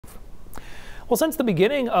Well, since the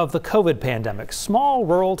beginning of the COVID pandemic, small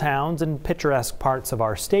rural towns and picturesque parts of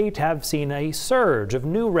our state have seen a surge of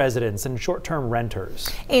new residents and short-term renters.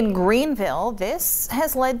 In Greenville, this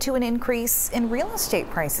has led to an increase in real estate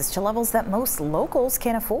prices to levels that most locals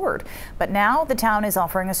can afford. But now the town is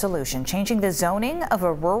offering a solution, changing the zoning of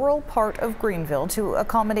a rural part of Greenville to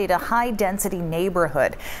accommodate a high-density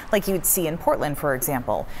neighborhood, like you'd see in Portland, for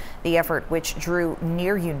example. The effort, which drew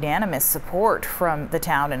near unanimous support from the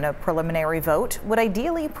town in a preliminary vote, would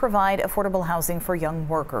ideally provide affordable housing for young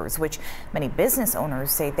workers, which many business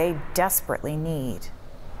owners say they desperately need.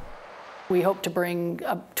 We hope to bring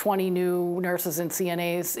up 20 new nurses and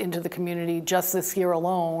CNAs into the community just this year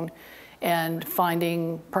alone, and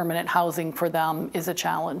finding permanent housing for them is a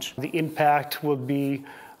challenge. The impact will be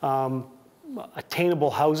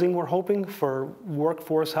attainable housing, we're hoping, for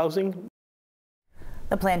workforce housing.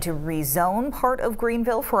 The plan to rezone part of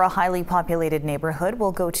Greenville for a highly populated neighborhood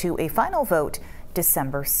will go to a final vote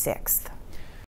December 6th.